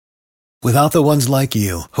Without the ones like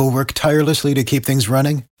you, who work tirelessly to keep things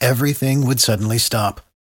running, everything would suddenly stop.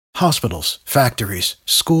 Hospitals, factories,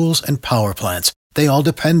 schools, and power plants, they all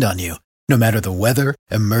depend on you. No matter the weather,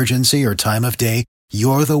 emergency, or time of day,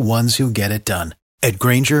 you're the ones who get it done. At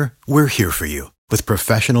Grainger, we're here for you with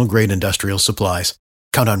professional-grade industrial supplies.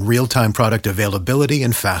 Count on real-time product availability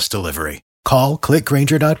and fast delivery. Call,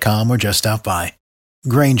 clickgrainger.com, or just stop by.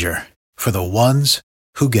 Grainger, for the ones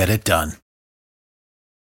who get it done.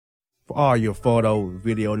 For all your photo,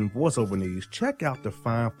 video, and voiceover needs, check out the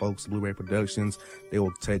fine folks at Blueberry Productions. They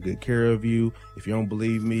will take good care of you. If you don't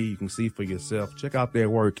believe me, you can see for yourself. Check out their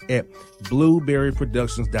work at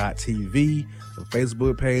blueberryproductions.tv, the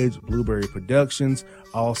Facebook page, Blueberry Productions,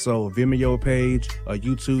 also a Vimeo page, a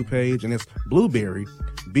YouTube page, and it's Blueberry,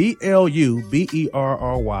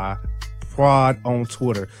 BLUBERRY, Prod on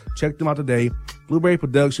Twitter. Check them out today. Blueberry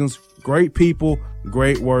Productions, great people,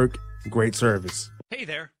 great work, great service. Hey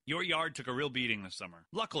there, your yard took a real beating this summer.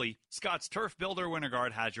 Luckily, Scott's Turf Builder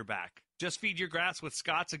WinterGuard has your back. Just feed your grass with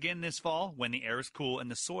Scott's again this fall when the air is cool and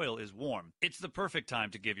the soil is warm. It's the perfect time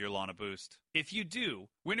to give your lawn a boost. If you do,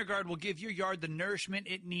 WinterGuard will give your yard the nourishment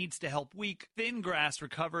it needs to help weak, thin grass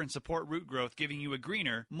recover and support root growth, giving you a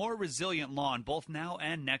greener, more resilient lawn both now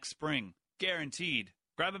and next spring. Guaranteed.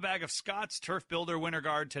 Grab a bag of Scott's Turf Builder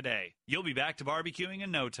WinterGuard today. You'll be back to barbecuing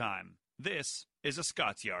in no time. This is a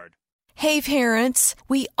Scott's Yard. Hey parents,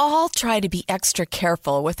 we all try to be extra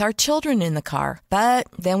careful with our children in the car, but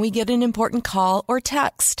then we get an important call or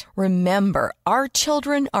text. Remember, our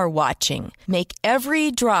children are watching. Make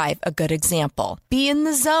every drive a good example. Be in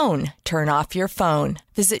the zone. Turn off your phone.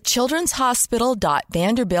 Visit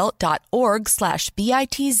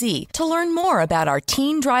childrenshospital.vanderbilt.org/BITZ to learn more about our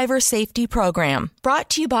teen driver safety program. Brought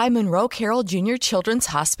to you by Monroe Carroll Jr. Children's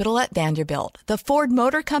Hospital at Vanderbilt, the Ford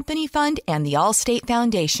Motor Company Fund, and the Allstate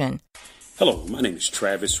Foundation. Hello, my name is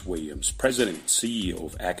Travis Williams, President and CEO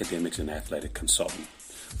of Academics and Athletic Consulting,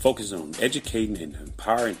 focusing on educating and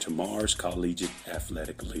empowering tomorrow's collegiate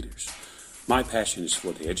athletic leaders. My passion is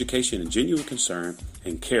for the education and genuine concern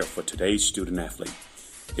and care for today's student athlete.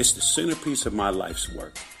 It's the centerpiece of my life's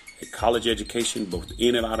work. A college education, both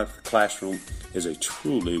in and out of the classroom, is a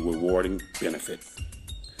truly rewarding benefit.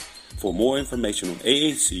 For more information on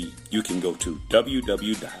AAC, you can go to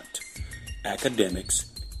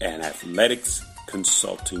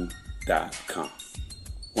www.academicsandathleticsconsulting.com.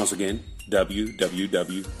 Once again,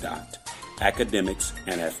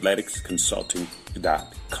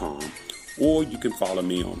 www.academicsandathleticsconsulting.com. Or you can follow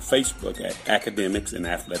me on Facebook at Academics and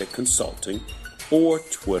Athletic Consulting, or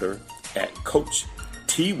Twitter at Coach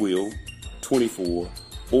TWill24,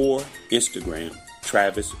 or Instagram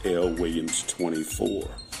Travis L. Williams 24.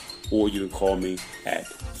 Or you can call me at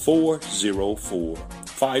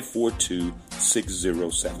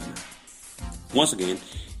 404-542-6079. Once again,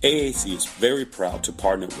 AAC is very proud to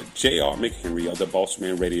partner with J.R. McHenry of the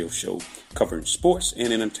Bossman Radio Show, covering sports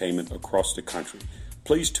and entertainment across the country.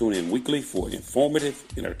 Please tune in weekly for informative,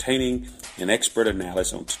 entertaining, and expert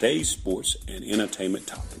analysis on today's sports and entertainment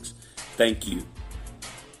topics. Thank you.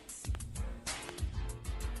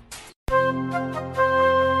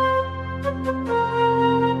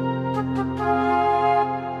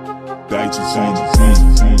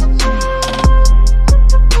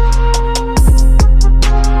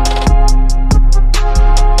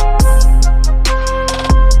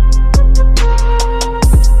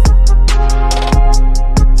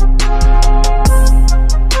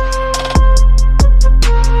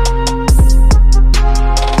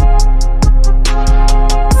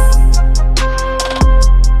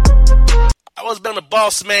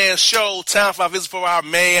 Boss Man Show. Time for a visit for our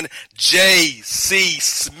man J.C.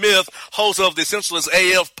 Smith, host of the Essentialist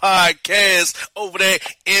AF podcast over there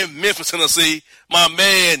in Memphis, Tennessee. My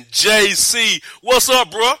man J.C. What's up,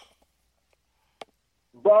 bro?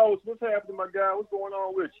 Boss, what's happening, my guy? What's going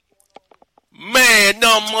on with you? Man,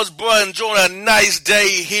 not much, bro. Enjoying a nice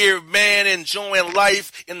day here, man. Enjoying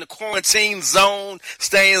life in the quarantine zone,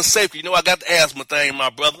 staying safe. You know I got the asthma thing, my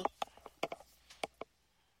brother.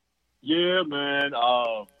 Yeah, man.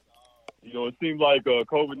 It seems like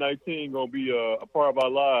COVID-19 gonna be a part of our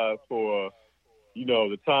lives for,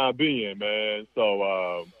 the time being, man.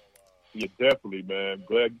 So, yeah, definitely, man.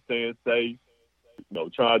 Glad you're staying safe.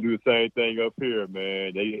 Trying to do the same thing up here,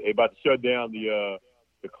 man. They about to shut down the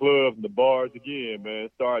clubs and the bars again, man.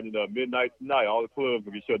 Starting midnight tonight, all the clubs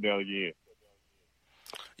will get shut down again.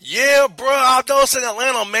 Yeah, bro, I know it's in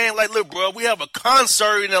Atlanta, man. Like, look, bro, we have a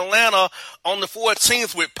concert in Atlanta on the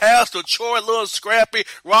 14th with Pastor Troy, Lil Scrappy,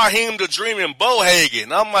 Raheem the Dream, and Bo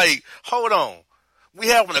Hagen. I'm like, hold on. We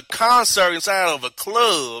having a concert inside of a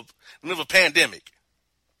club in the middle of a pandemic.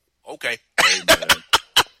 Okay. Hey, man.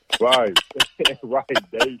 Right.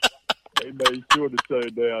 Right. They made sure to shut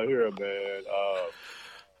it down here, man.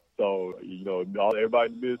 So,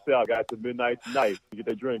 everybody in the Mid-South got to midnight tonight to get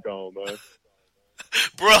their drink on, man.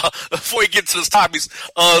 Bruh, before we get to the topics,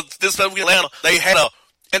 this time in Atlanta, they had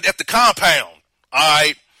at the compound, all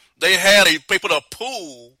right, they put a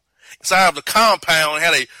pool inside of the compound and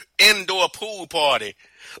had a indoor pool party.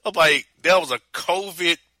 I'm like, that was a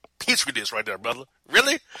COVID petri dish right there, brother.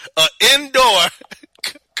 Really? An indoor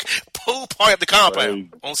pool party at the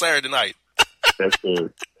compound on Saturday night. That's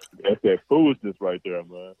that foolishness right there,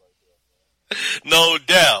 man. No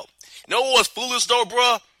doubt. You know what's foolish though,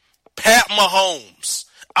 bro? Pat Mahomes.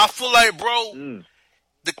 I feel like, bro,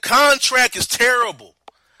 the contract is terrible.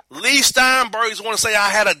 Lee Steinberg want to say I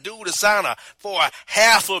had a dude to sign for a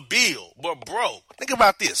 $500 million. But, bro, think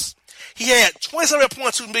about this. He had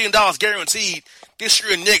 $27.2 million guaranteed this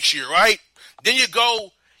year and next year, right? Then you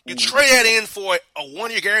trade that in for a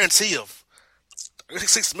one-year guarantee of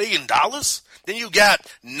 $36 million. Then you got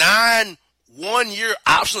 9 one-year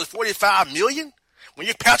options of $45 million when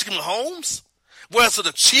you're Patrick Mahomes. Whereas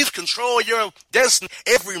the Chiefs control your destiny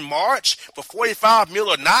every March for $45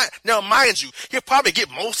 million or not. Now, mind you, he'll probably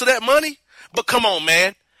get most of that money. But come on,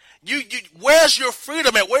 man. You where's your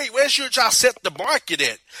freedom at? Where's your try to set the market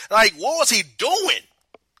at? Like, what was he doing?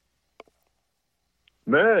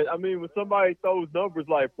 Man, I mean, when somebody throws numbers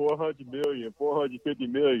like $400 million,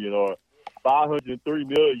 $450 million, or $503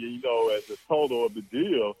 million, as the total of the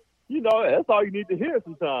deal, that's all you need to hear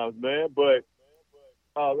sometimes, man. But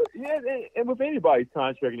and with anybody's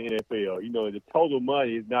contract in the NFL, the total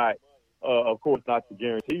money is not, of course, not the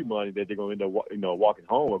guaranteed money that they're going to end up, walking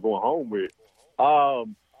home or going home with. I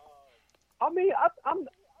mean, I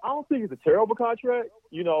don't think it's a terrible contract,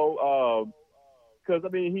 because I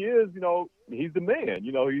mean, he is, he's the man.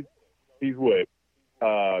 He's what,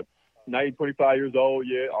 25 years old,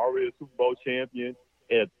 already a Super Bowl champion.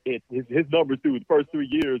 His numbers through the first 3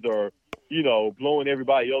 years are, blowing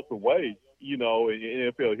everybody else away. In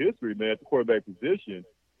NFL history, man, at the quarterback position.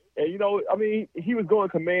 And, I mean, he was going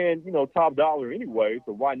to command, top dollar anyway,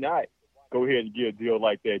 so why not go ahead and get a deal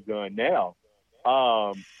like that done now?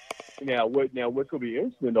 Now what could be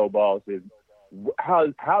interesting, though, boss, is how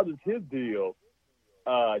does his deal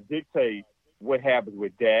dictate what happens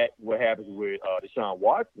with Dak, what happens with Deshaun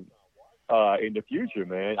Watson in the future,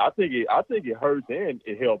 man? I think it hurts and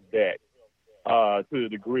it helps Dak to the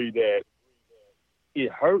degree that it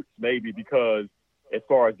hurts maybe because as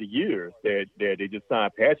far as the years that they just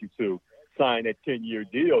signed Patrick to, sign that 10-year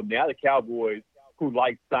deal, now the Cowboys, who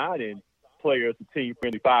like signing players to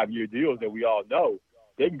team-friendly 5-year deals that we all know,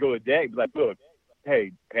 they can go to Dak and be like, look,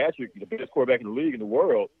 hey, Patrick, the best quarterback in the league in the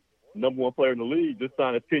world, number one player in the league, just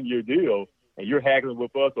signed a 10-year deal, and you're haggling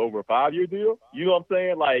with us over a 5-year deal? You know what I'm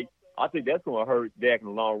saying? Like, I think that's going to hurt Dak in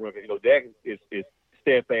the long run. Dak is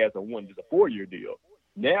steadfast on wanting just a 4-year deal.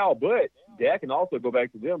 Now, but Dak can also go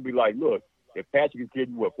back to them and be like, look, if Patrick is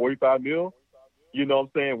getting, $45 million, you know what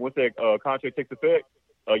I'm saying, once that contract takes effect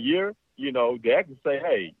a year, Dak can say,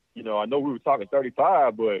 hey, I know we were talking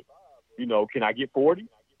 35, but, can I get 40?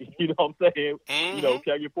 You know what I'm saying? Mm-hmm.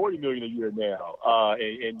 Can I get $40 million a year now?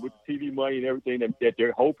 And with the TV money and everything that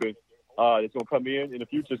they're hoping that's going to come in the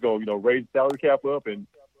future, is going to, raise the salary cap up and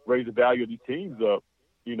raise the value of these teams up.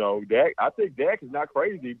 Dak, I think Dak is not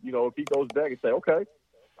crazy, if he goes back and say, okay,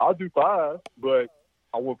 I'll do 5, but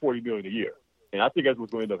I want $40 million a year. And I think that's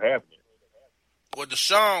what's going to end up happening. Well,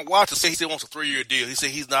 Deshaun Watson said he still wants a 3-year deal. He said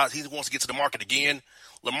he wants to get to the market again.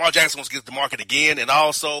 Lamar Jackson wants to get to the market again. And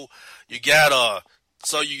also, you got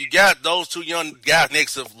those two young guys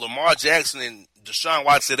next to Lamar Jackson and Deshaun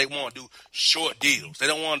Watson said they want to do short deals. They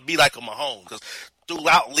don't want to be like a Mahomes. Because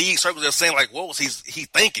throughout league circles, they're saying, like, what was he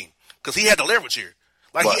thinking? Because he had the leverage here.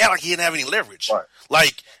 Like, right. He acted like he didn't have any leverage. Right.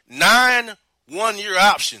 Like, 9 one-year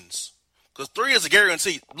options. Because 3 is a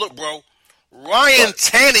guarantee. Look, bro, Ryan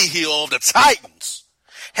Tannehill of the Titans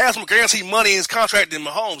has more guaranteed money in his contract than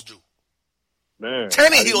Mahomes do. Man,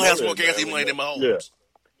 Tannehill has more guaranteed money than Mahomes. Yeah.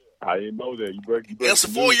 I didn't know that. You break it's a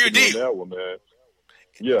 4-year deal. That one, man.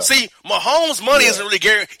 Yeah. See, Mahomes' money isn't really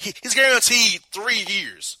guaranteed. He's guaranteed 3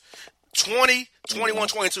 years, 20, 21,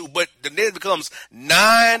 22. But then it becomes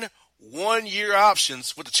 9 one-year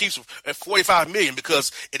options with the Chiefs at $45 million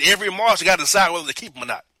because at every March they got to decide whether to keep him or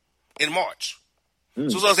not in March. So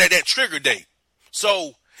it's at that trigger date.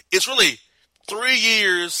 So it's really 3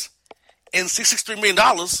 years and $63 million,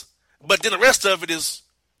 but then the rest of it is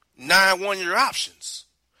 9 one-year options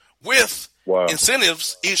with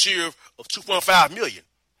incentives each year of $2.5 million,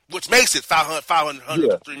 which makes it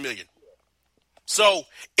 $500 million. So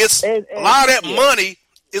it's a lot of that money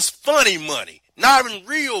is funny money. not even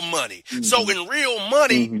real money. Mm-hmm. So in real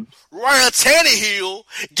money, Ryan Tannehill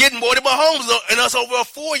getting more than Mahomes and us over a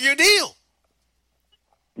 4-year deal.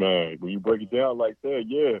 Man, when you break it down like that,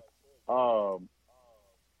 yeah.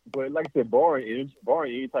 But like I said, barring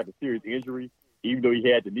any type of serious injury, even though he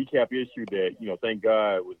had the kneecap issue that, thank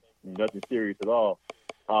God was nothing serious at all,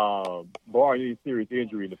 barring any serious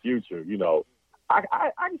injury in the future,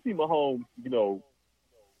 I can see Mahomes,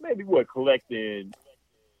 maybe collecting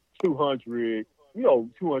 200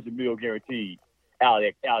 mil guaranteed out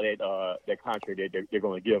of that contract that they're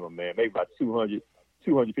going to give him, man. Maybe about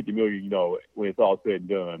 250 million, when it's all said and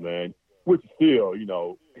done, man. Which is still,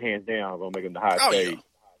 hands down, going to make him the highest paid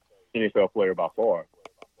NFL player by far.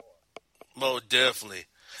 Most definitely.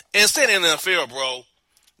 And staying in the NFL, bro,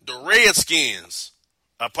 the Redskins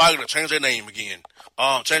are probably going to change their name again.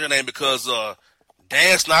 Change their name because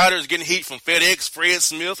Dan Snyder is getting heat from FedEx, Fred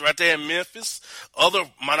Smith right there in Memphis. Other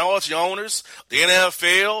minority owners, the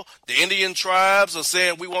NFL, the Indian tribes are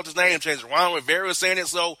saying we want this name changed. Ron Rivera is saying it,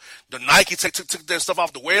 so the Nike took their stuff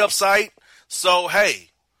off the website. So,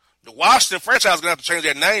 hey, the Washington franchise is going to have to change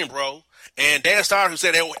their name, bro. And Dan Snyder, who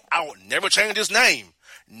said, I would never change his name,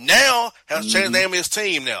 now has changed the name of his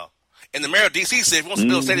team now. And the mayor of D.C. said if he wants to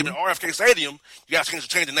build a stadium in RFK Stadium, you got to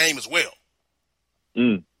change the name as well.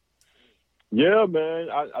 Yeah, man.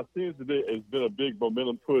 I think it's been a big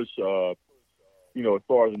momentum push, as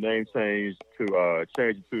far as the name change to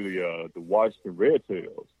change it to the Washington Red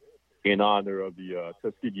Tails in honor of the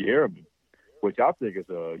Tuskegee Airmen, which I think is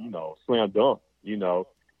a, slam dunk.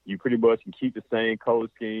 You pretty much can keep the same color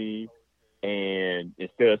scheme, and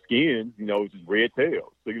instead of skins, it's just red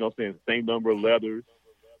tails. So, what I'm saying? The same number of leathers.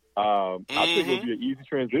 I think it'll be an easy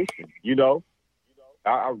transition,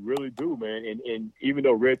 I really do, man. And even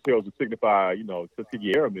though red tails would signify,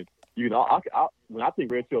 Tuskegee Airmen, when I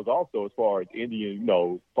think red tails also, as far as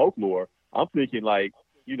Indian, folklore, I'm thinking like,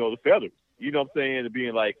 the feathers. You know what I'm saying? And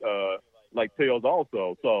being like tails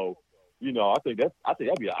also. So, I think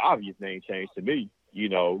that'd be an obvious name change to me.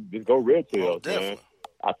 Just go red tails, man.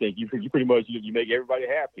 I think you pretty much you make everybody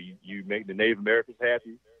happy. You make the Native Americans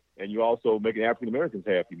happy, and you also make the African Americans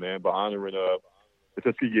happy, man, by honoring the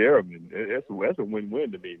Tuskegee Airmen. That's a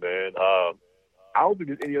win-win to me, man. I don't think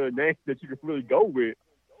there's any other name that you can really go with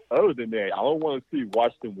other than that. I don't want to see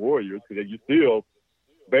Washington Warriors because you're still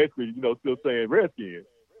basically, still saying Redskins,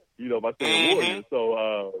 by saying Warriors.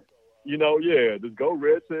 So, just go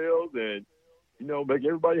Red Tails and, make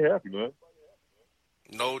everybody happy, man.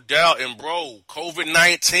 No doubt. And, bro,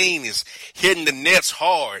 COVID-19 is hitting the Nets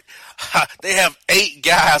hard. They have 8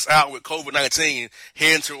 guys out with COVID-19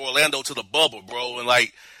 heading to Orlando to the bubble, bro. And,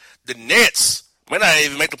 the Nets may not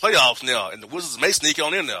even make the playoffs now. And the Wizards may sneak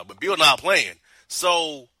on in there, but Bill not playing.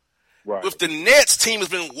 So, if the Nets team has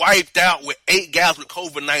been wiped out with 8 guys with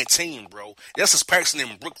COVID-19, bro, that's just practicing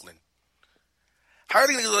in Brooklyn. How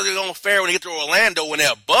do you think they're going to fare when they get to Orlando in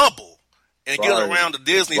that bubble and get around the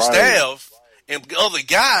Disney staff and other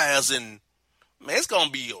guys, and man, it's gonna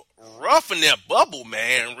be rough in that bubble,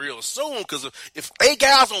 man, real soon. Because if 8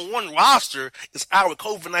 guys on one roster is out with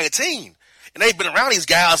COVID-19, and they've been around these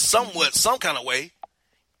guys some kind of way,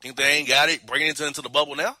 think they ain't got it? Bringing it into the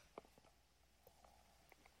bubble now?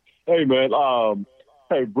 Hey, man.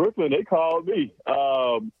 Brooklyn, they called me.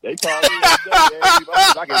 They called me.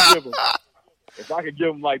 If I could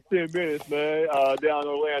give them like 10 minutes, man, down in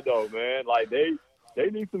Orlando, man, they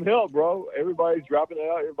need some help, bro. Everybody's dropping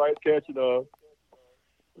out. Everybody's catching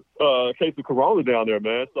a case of corona down there,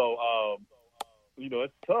 man. So,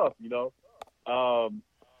 it's tough, they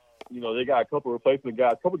got a couple of replacement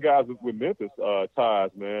guys, a couple of guys with Memphis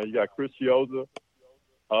ties, man. You got Chris Chioza,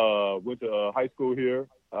 went to high school here.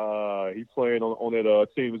 He's playing on that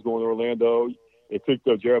team that's going to Orlando. They picked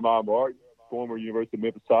up Jeremiah Martin, former University of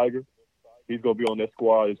Memphis Tiger. He's going to be on that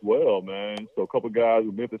squad as well, man. So a couple of guys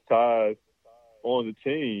with Memphis ties on the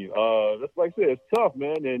team. That's like I said, it's tough,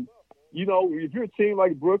 man. And, if you're a team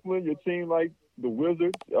like Brooklyn, you're a team like the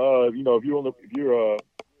Wizards, if you're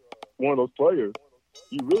one of those players,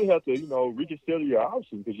 you really have to, reconsider your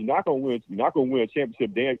options because you're not going to win. You're not going to win a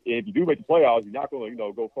championship. And if you do make the playoffs, you're not going to,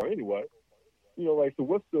 go far anyway. So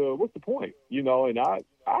what's the point? And I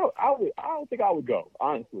don't think I would go,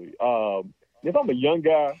 honestly. If I'm a young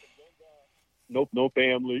guy, no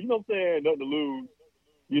family, you know what I'm saying, nothing to lose,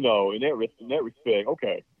 in that respect,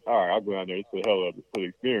 okay, all right, I'll go down there just for the hell of it, for the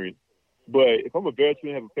experience. But if I'm a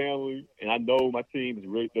veteran, have a family, and I know my team doesn't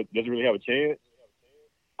really have a chance,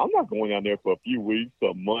 I'm not going down there for a few weeks,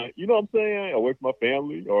 a month, you know what I'm saying, away from my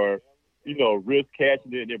family, or, risk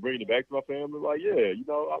catching it and then bringing it back to my family. I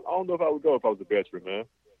don't know if I would go if I was a veteran, man.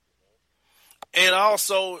 And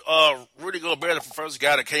also, Rudy Gobert, the first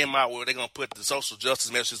guy that came out where they're going to put the social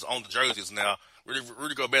justice messages on the jerseys now.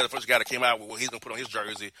 Rudy Gobert, the first guy that came out with what he's going to put on his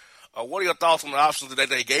jersey. What are your thoughts on the options that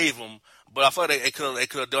they gave him? But I feel like they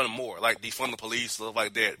could have done more, like defund the police, stuff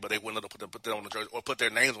like that. But they wouldn't have put that on the jersey or put their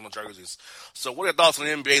names on the jerseys. So what are your thoughts on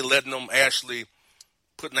the NBA letting them actually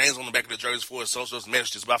put names on the back of the jerseys for social justice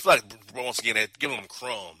messages? But I feel like, once again, they're giving them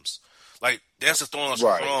crumbs. Like, that's just throwing us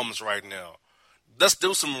crumbs right now. Let's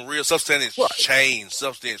do some real substantive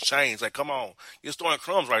change. Like, come on. You're throwing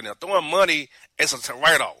crumbs right now. Throwing money as a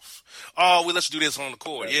write-off. Oh, we let you do this on the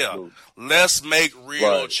court. Absolutely. Yeah. Let's make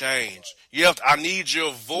real change. I need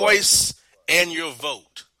your voice and your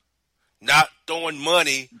vote. Not throwing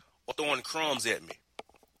money or throwing crumbs at me.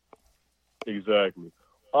 Exactly.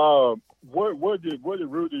 What did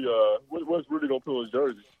Rudy, what's Rudy going to put on his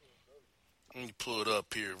jersey? Let me pull it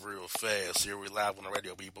up here real fast. Here we live on the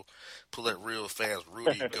radio, people. Pull it real fast.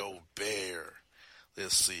 Rudy Gobert.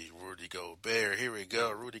 Let's see. Rudy Gobert. Here we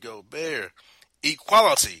go. Rudy Gobert.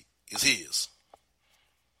 Equality is his.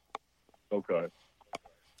 Okay.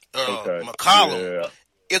 McCollum. Yeah.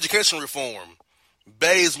 Education reform.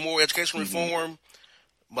 Bazemore. Education reform.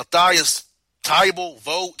 Matthias Tybalt.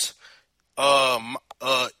 Vote.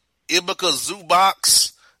 Ivica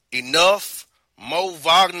Zubac. Enough. Mo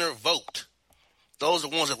Wagner. Vote. Those are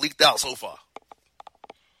the ones that leaked out so far.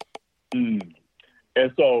 And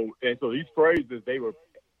so these phrases, they were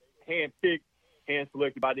hand-picked,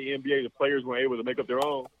 hand-selected by the NBA. The players weren't able to make up their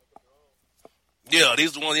own. Yeah,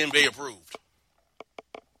 these are the ones the NBA approved.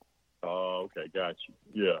 Oh, okay, got you.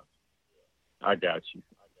 Yeah, I got you.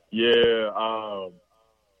 Yeah,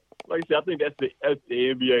 like I said, I think that's the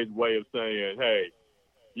NBA's way of saying, hey,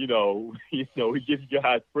 we give you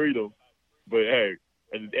guys freedom, but hey.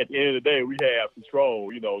 And at the end of the day, we have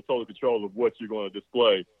control, total control of what you're going to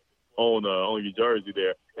display on your jersey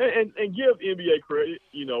there. And give NBA credit,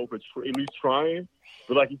 for at least trying.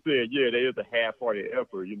 But like you said, there is a half-hearted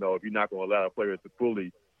effort, if you're not going to allow players to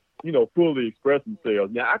fully express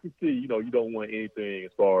themselves. Now, I can see, you don't want anything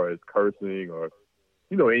as far as cursing or,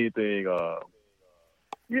 anything,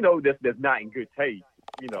 that's not in good taste,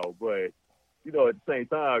 but at the same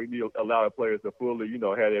time, you allow the players to fully, have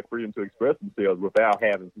that freedom to express themselves without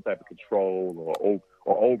having some type of control or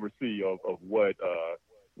oversee of what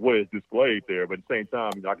is displayed there. But at the same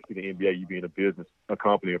time, I can see the NBA, you being a business, a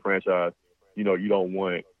company, a franchise, you don't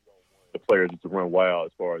want the players just to run wild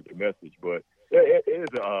as far as their message. But it is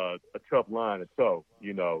a tough line to toe,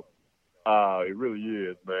 it really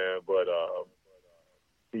is, man. But,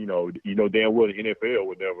 damn well the NFL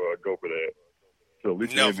would never go for that. So at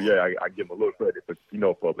least in the NBA, I give them a little credit for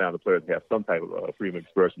allowing the players to have some type of freedom of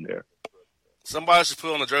expression there. Somebody should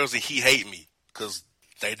put on the jersey, "He hate me," because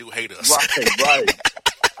they do hate us. Right.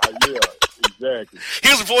 Yeah, exactly. He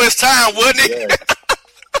was before his time, wasn't he?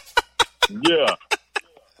 Yeah.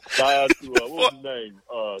 Shout out to, what was his name?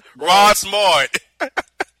 Rod Smart.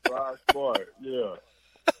 Rod Smart, yeah.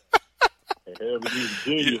 Hey, he's a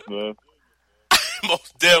genius, man.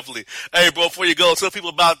 Most definitely. Hey, bro, before you go, tell people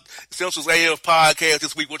about Essentials AF podcast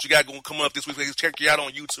this week. What you got going to come up this week? Check you out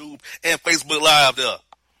on YouTube and Facebook Live there.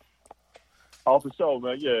 Oh, for sure,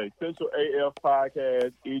 man. Yeah, Essential AF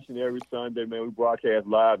podcast each and every Sunday, man. We broadcast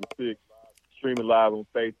live at 6, streaming live on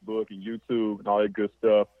Facebook and YouTube and all that good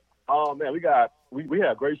stuff. Oh, man, we had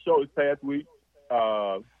a great show this past week.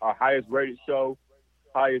 Our highest rated show,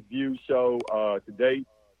 highest viewed show to date.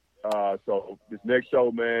 So this next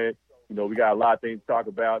show, man, we got a lot of things to talk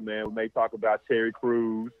about, man. We may talk about Terry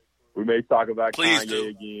Crews. We may talk about Kanye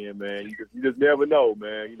again, man. You just never know,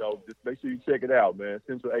 man. Just make sure you check it out, man.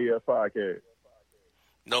 Central AF Podcast.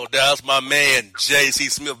 No doubt. It's my man, J.C.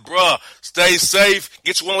 Smith. Bruh, stay safe.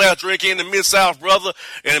 Get you one last drink in the Mid-South, brother.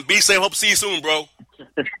 And be safe. Hope to see you soon, bro.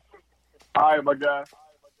 All right, my guy.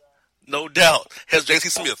 No doubt. Here's J.C.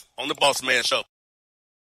 Smith on the Boss Man Show.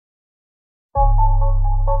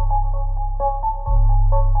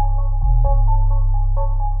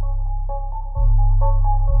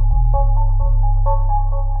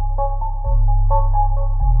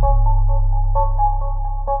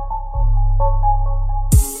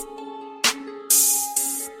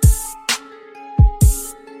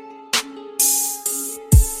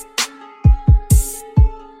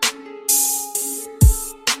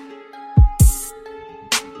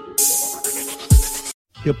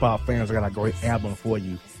 Hip-hop fans, I got a great album for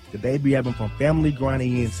you. The debut album from Family Grind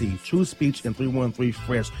ENT, True Speech and 313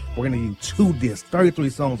 Fresh. We're going to give you 2 discs, 33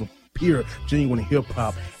 songs of pure, genuine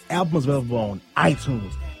hip-hop. Albums available on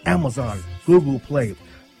iTunes, Amazon, Google Play,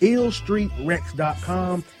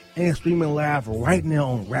 illstreetrex.com, and streaming live right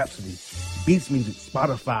now on Rhapsody, Beats Music,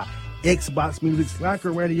 Spotify, Xbox Music,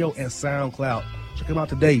 Slacker Radio, and SoundCloud. Check them out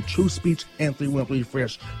today. True Speech and 313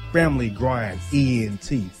 Fresh. Family Grind,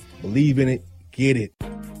 ENT. Believe in it. Get it.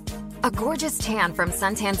 A gorgeous tan from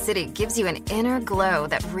Suntan City gives you an inner glow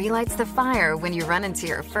that relights the fire when you run into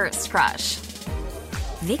your first crush.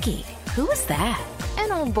 Vicky, who was that?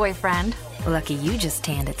 An old boyfriend. Lucky you just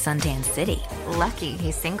tanned at Suntan City. Lucky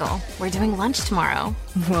he's single. We're doing lunch tomorrow.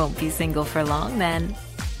 Won't be single for long then.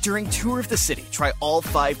 During Tour of the City, try all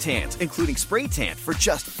 5 tans, including spray tan, for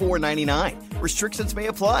just $4.99. Restrictions may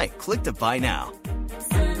apply. Click to buy now.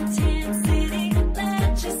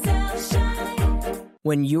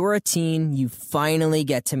 When you're a teen, you finally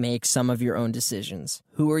get to make some of your own decisions.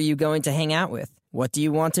 Who are you going to hang out with? What do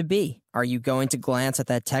you want to be? Are you going to glance at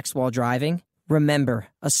that text while driving? Remember,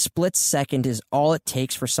 a split second is all it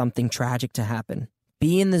takes for something tragic to happen.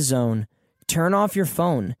 Be in the zone. Turn off your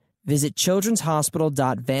phone. Visit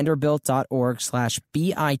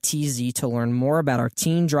childrenshospital.vanderbilt.org/BITZ to learn more about our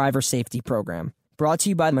teen driver safety program. Brought to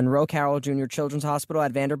you by Monroe Carroll Jr. Children's Hospital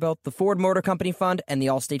at Vanderbilt, the Ford Motor Company Fund, and the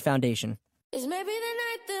Allstate Foundation. It's maybe the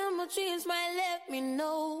night that my dreams might let me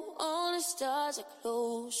know. All the stars are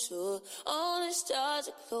closer. All the stars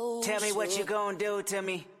are closer. Tell me what you gonna do to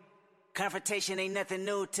me. Confrontation ain't nothing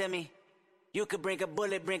new to me. You could bring a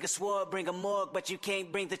bullet, bring a sword, bring a morgue, but you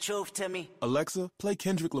can't bring the truth to me. Alexa, play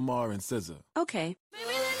Kendrick Lamar and SZA. Okay. Maybe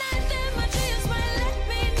the night that my dreams might let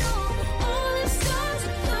me know. All the stars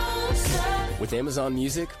are closer. With Amazon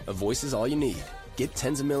Music, a voice is all you need. Get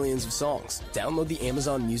tens of millions of songs. Download the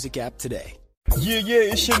Amazon Music app today. Yeah,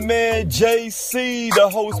 it's your man JC, the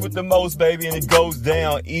host with the most, baby, and it goes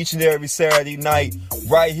down each and every Saturday night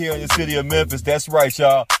right here in the city of Memphis. That's right,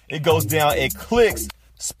 y'all. It goes down at Clicks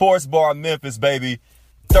Sports Bar Memphis, baby.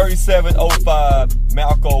 3705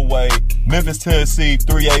 Malco Way, Memphis, Tennessee,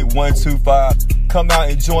 38125. Come out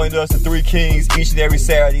and join us, the Three Kings, each and every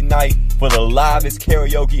Saturday night for the livest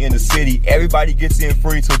karaoke in the city. Everybody gets in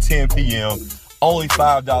free till 10 p.m. Only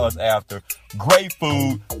 $5 after. Great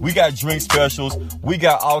food. We got drink specials. We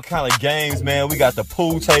got all kind of games, man. We got the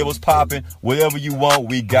pool tables popping. Whatever you want,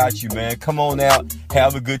 we got you, man. Come on out.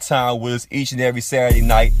 Have a good time with us each and every Saturday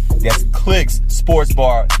night. That's Clicks Sports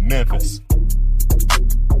Bar, Memphis.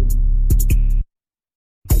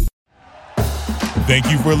 Thank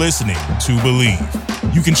you for listening to Believe.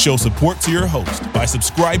 You can show support to your host by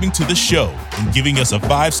subscribing to the show and giving us a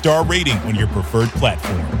 5-star rating on your preferred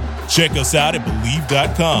platform. Check us out at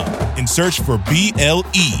Believe.com and search for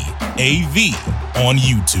BLEAV on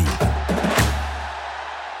YouTube.